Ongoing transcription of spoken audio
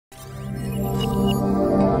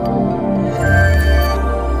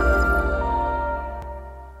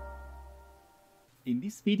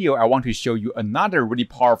this video, I want to show you another really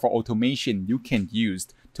powerful automation you can use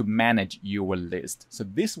to manage your list. So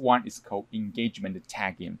this one is called engagement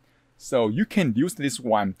tagging. So you can use this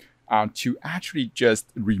one to actually just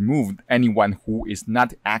remove anyone who is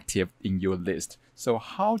not active in your list. So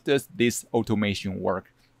how does this automation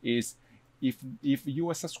work? Is if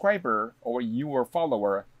you're a subscriber or you're a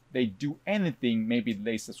follower, they do anything, maybe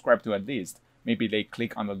they subscribe to a list, maybe they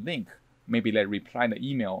click on the link, maybe they reply the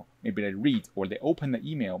email, maybe they read or they open the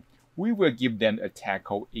email, we will give them a tag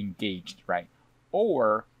called engaged, right?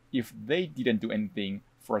 Or if they didn't do anything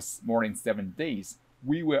for more than 7 days,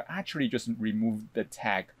 we will actually just remove the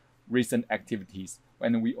tag recent activities.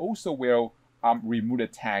 And we also will remove the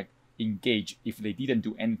tag engaged if they didn't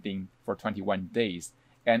do anything for 21 days.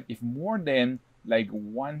 And if more than like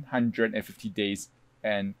 150 days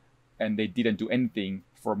and they didn't do anything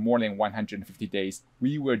for more than 150 days,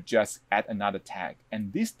 we will just add another tag.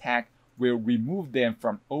 And this tag will remove them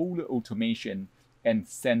from all the automation and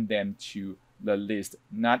send them to the list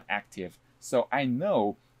not active. So I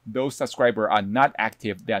know those subscribers are not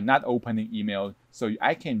active, they are not opening email, so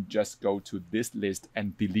I can just go to this list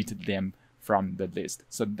and delete them from the list.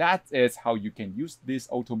 So that is how you can use this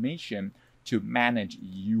automation to manage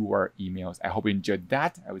your emails. I hope you enjoyed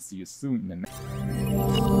that. I will see you soon in the next